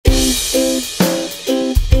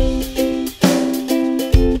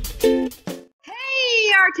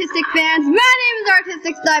artistic fans? My name is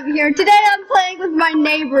Artistic Sniper here. Today I'm playing with my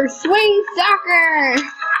neighbor, Swing Soccer.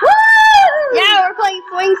 Woo! Yeah, we're playing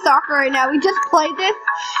Swing Soccer right now. We just played this.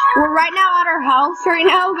 We're right now at our house right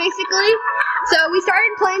now, basically. So we started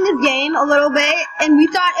playing this game a little bit, and we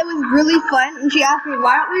thought it was really fun. And she asked me,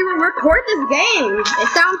 why don't we record this game?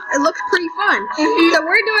 It looks pretty fun. So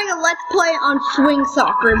we're doing a Let's Play on Swing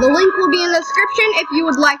Soccer. The link will be in the description if you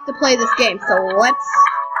would like to play this game. So let's...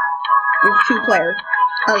 There's 2 players.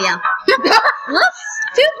 Oh yeah. Whoops!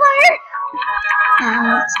 2 players!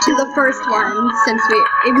 To the first one, since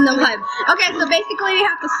even though okay, so basically we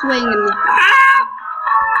have to swing and...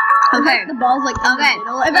 Okay. The ball's like in the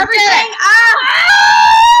middle. If everything...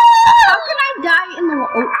 How can I die in the...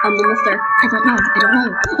 Oh, I'm almost there. I don't know.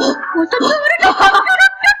 What's the...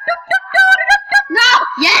 No!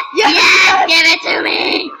 Yes! Yes! Give it to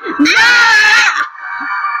me! No!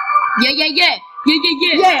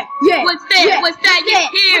 Yeah. What's that? Yeah. What's that? Yeah.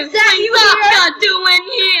 Here. What's that you doing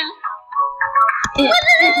here?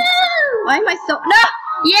 Why am I so... No!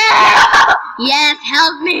 Yeah! Yes,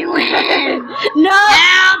 help me win! No!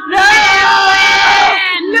 Help me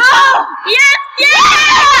win! No! Yes!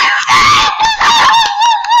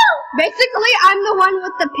 Basically, I'm the one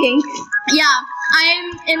with the pink. Yeah,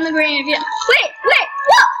 I'm in the green. Wait! What?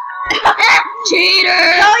 Cheater!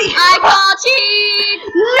 No, I call cheat!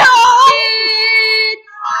 No!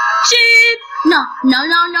 Cheat! No. You're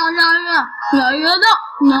not. Yes,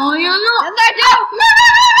 I do!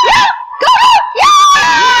 Yeah! Go! Yeah!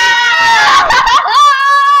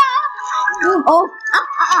 Oh!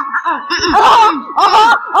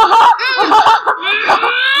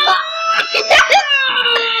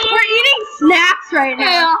 We're eating snacks right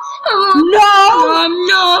now. No!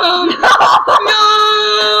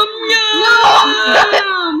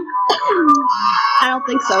 I don't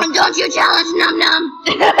think so. Don't you challenge Num Num!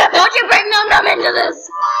 Don't you bring Num Num into this!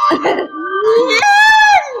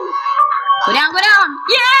 Go down!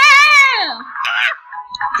 Yeah!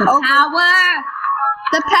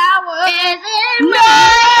 The power is in No!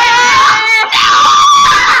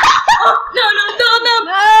 No!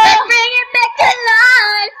 Let's bring it back to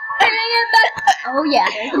life! Bring it back! Oh yeah,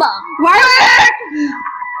 there's the ball. Work!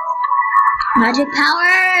 Magic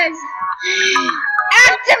powers!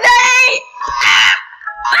 Activate!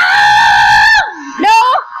 No!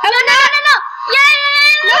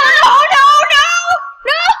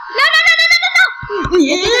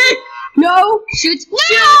 No! Shoot!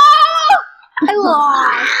 I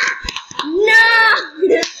lost. No!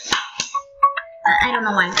 I don't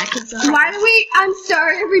know why I'm acting so hard. Why do we? I'm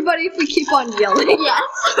sorry, everybody, if we keep on yelling.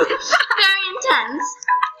 Yes. Very intense.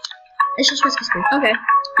 It's just Risk Screen. Okay.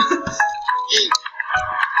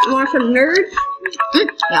 You want some nerds?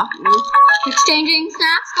 Yeah. Exchanging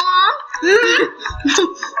snacks, go on.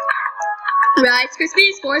 Rice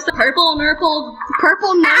Krispies for some purple nerd.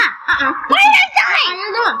 Purple nerd.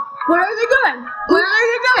 What are they doing? What are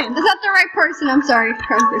they doing? Is that the right person? I'm sorry,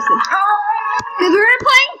 wrong person. Because we were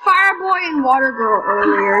playing Fireboy and Water Girl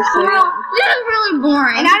earlier, so... This is really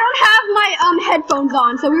boring. And I don't have my headphones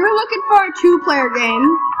on, so we were looking for a 2-player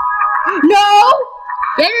game. No!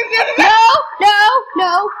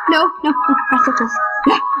 No! That's so close.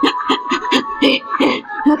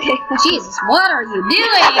 Okay. Jesus, what are you doing?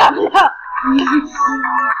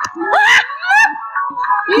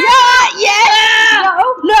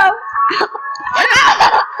 No!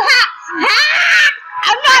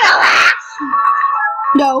 I'm not a lax!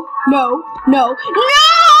 No!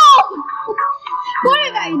 Why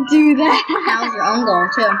did I do that? That was your own goal,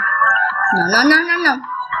 too. No.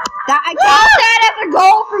 I got that as a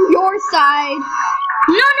goal from your side.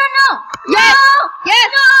 No! Yes!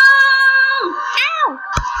 No! Ow!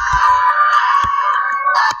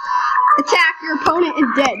 Attack, your opponent is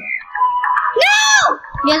dead. No!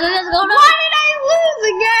 Yes, let's go. No. Why did I lose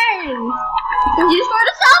again? You scored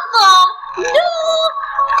a softball. No!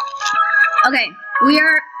 Okay, we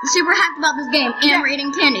are super hyped about this game, and we're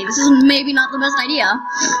eating candy. This is maybe not the best idea,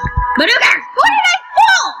 but who cares? Why did I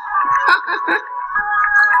fall?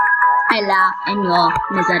 I laugh in your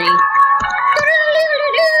misery.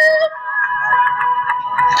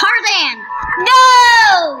 Tarzan!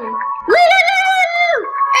 No!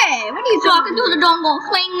 Hey, what are you talking to the dongle?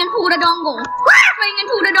 Swing into the dongle. Swing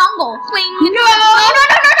into the dongle. Swing into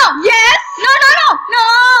No! Yes! No!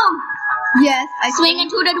 Yes, I Swing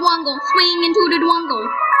into the dongle. Swing into the dongle.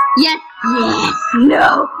 Yes.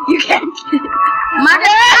 No, you can't.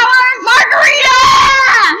 Margarita!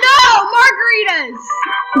 No, margaritas!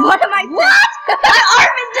 What am I saying? What? My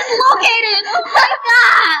arm is dislocated! Oh my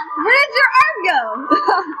god! Where did your arm go?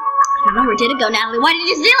 I don't know, where did it go, Natalie? Why did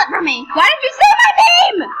you steal it from me? Why did you say my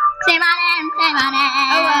name? Say my name. Say my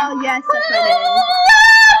name. Oh well, yes, that's my name.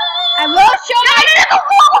 I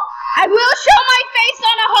will show my face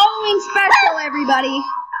on a Halloween special, everybody.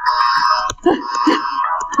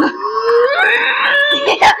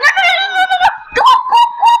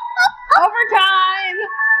 Overtime.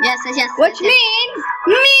 Yes. Which means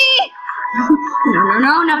me.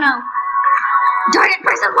 No. Darn it,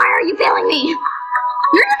 person! Why are you failing me? No.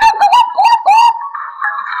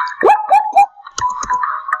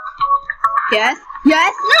 Yes. No.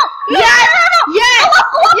 Yes. No. Yes.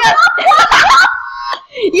 Yes.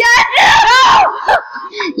 Yes. No.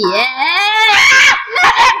 Yeah.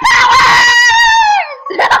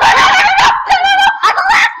 I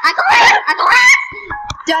collapse.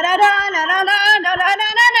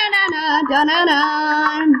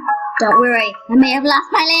 Don't worry, I may have lost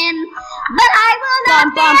my limb, but I will not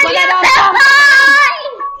fail you, Senpai!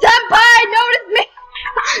 Senpai, notice me.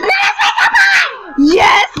 Senpai!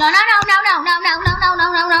 Yes. No. I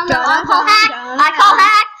call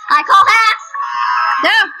hacks.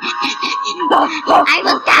 No. I'm a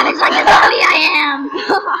savage like a zombie I am.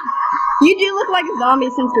 You do look like a zombie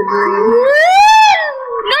since you're green.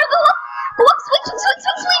 No, go up, swing.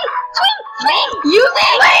 You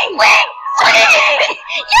swing. Yes.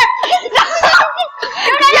 No.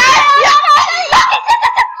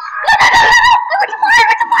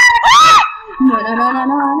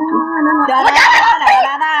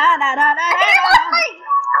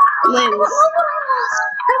 Limbs.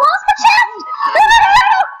 I lost my chest.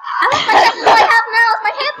 No. I lost my chest. All I have now is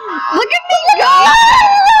my hip. Look at me go.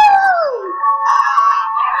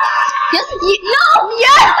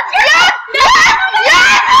 Yes.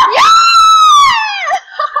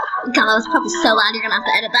 God, that was probably so loud. You're gonna have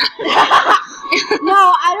to edit that.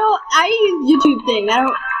 No, I don't. I use YouTube thing. I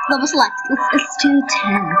don't. Level select. Let's do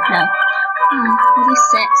 10. No. We'll do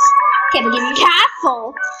 6. Okay, we'll give you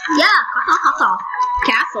Castle. Yeah.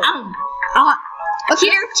 Castle. Okay.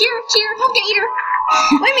 Cheer. Don't get eater.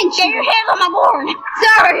 What do you mean? Get your hands on my board.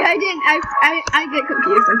 Sorry, I didn't. I get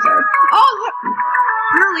confused. I'm sorry. Oh, look.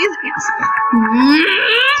 Really?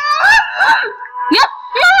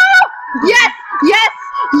 Yes. Yep.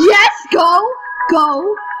 Yes. Go.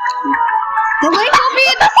 The link will be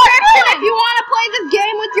in the description if you want to play this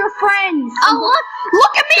game with your friends. Oh,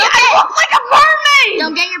 look at me. I look like a mermaid.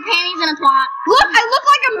 Don't get your panties in a twat. Look, I look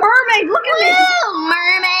like a mermaid. Look at me. Woo,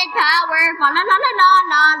 mermaid power. La.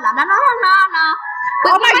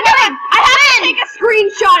 Oh my god. I have to take a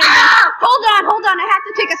screenshot of this. Hold on. I have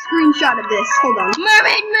to take a screenshot of this. Hold on.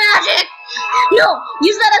 Mermaid magic. No,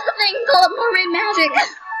 use that as the thing. Call it mermaid magic.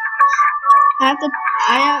 I have to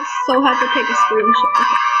take a screenshot.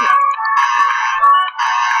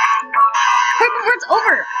 Right before it's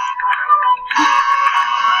over.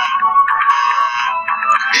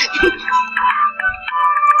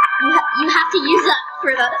 You have to use that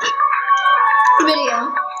for the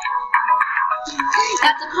video. You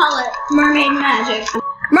have to call it mermaid magic.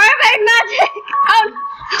 Mermaid magic! Oh!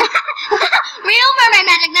 Real mermaid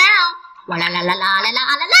magic now. La la la la la la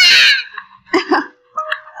la la.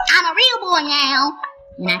 I'm a real boy now,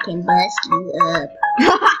 and I can bust you up.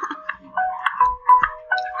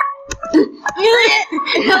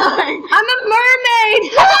 I'm a mermaid!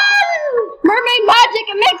 Mermaid magic,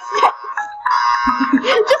 it makes sense!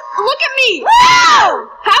 Just look at me! Wow!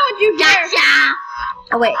 How would you dare? Gotcha!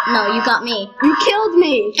 Oh wait, no, you got me. You killed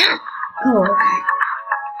me! Oh.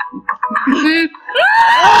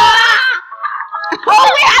 Oh,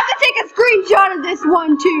 we have to take a screenshot of this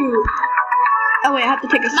one too! Oh wait, I have to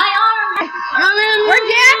take a My arm! We're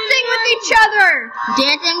dancing with each other!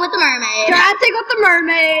 Dancing with the mermaid. Dancing with the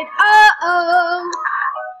mermaid. Uh-oh.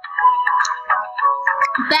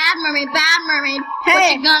 Bad mermaid. Hey.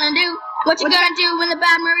 What you gonna do? What you gonna do when the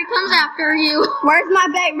bad mermaid comes after you? Where's my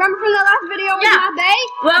bae? Remember from the last video? Where's my bae?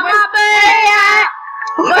 Where's my bae at?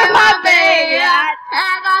 Where's my bae at?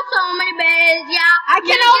 I got so many bays, yeah. I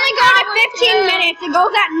can only go to 15 minutes. It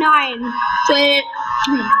goes at 9. Sweet.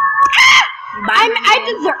 I mermaid.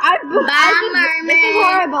 This is where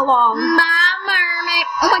I belong. My mermaid.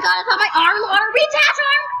 Oh my god, I thought my arm in the water. Reattach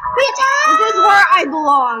arm. Reattach. This is where I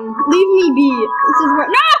belong. Leave me be. This is where.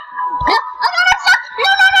 No! Oh god, I'm stuck.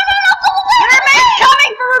 No. Go away. Mermaid's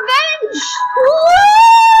coming for revenge.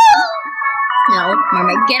 No,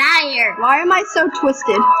 mermaid, get out of here. Why am I so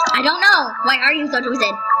twisted? I don't know. Why are you so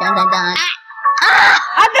twisted? Dun. I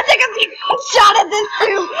have to take a shot at this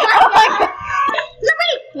too. Oh my god.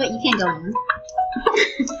 Wait, you can't go on.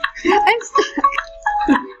 I'm stuck.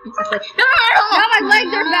 No. Now my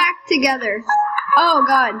legs are back together. Oh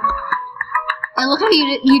god. I look how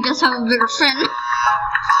you just have a bigger fin.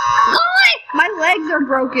 My legs are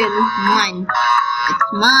broken? Mine. It's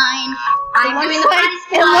mine. I'm doing the potty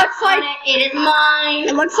squat. It looks like it is mine.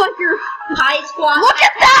 It looks like you're Potty squat. Look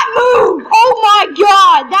at that move! Oh my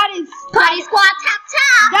god, that is Potty squat tap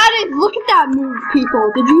tap. That is. Look at that move, people.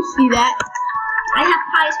 Did you see that? I have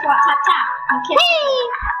potty squat tap tap. Whee!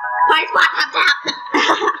 Potty squat tap tap.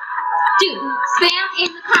 Dude, spam in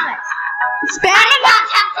the comments. Spam Potty squat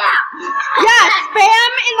tap tap. Yeah,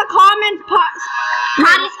 spam in the comments.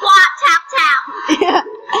 Potty squat tap tap. Yeah.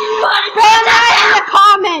 Spam that in the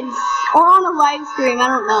comments or on the live stream. I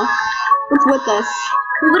don't know. What's with us?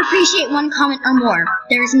 We would appreciate one comment or more.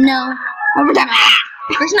 There's no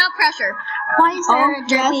pressure. Why is there a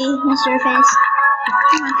derpy mystery face?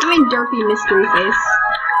 I mean derpy mystery face.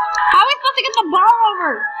 How am I supposed to get the ball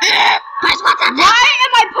over? Why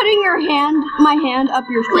am I putting my hand up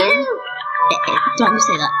your sleeve? Don't you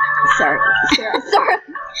say that. Sorry.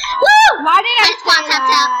 Woo! Why did I squat say tap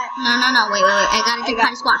that? tap? No. Wait. I gotta do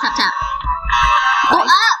potty squat tap tap. Go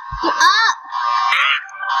up.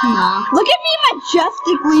 No. Look at me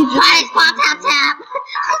majestically just Potty squat tap tap.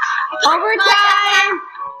 overtime.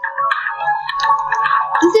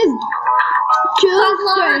 This is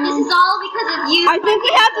Lord, this is all because of you. I think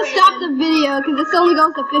we have to stop the video because this only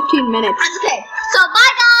goes to 15 minutes. That's okay. So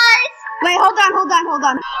bye guys. Wait, hold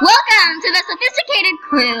on. Welcome to the sophisticated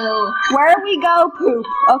crew. Where we go, poop.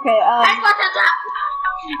 Okay, Potty squat tap tap.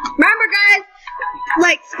 remember guys,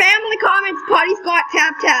 like spam in the comments potty squat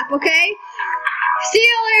tap tap, okay? See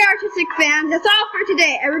you later, artistic fans. That's all for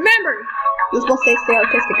today. And remember, you're supposed to say stay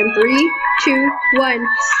artistic in 3, 2, 1.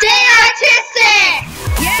 Stay artistic!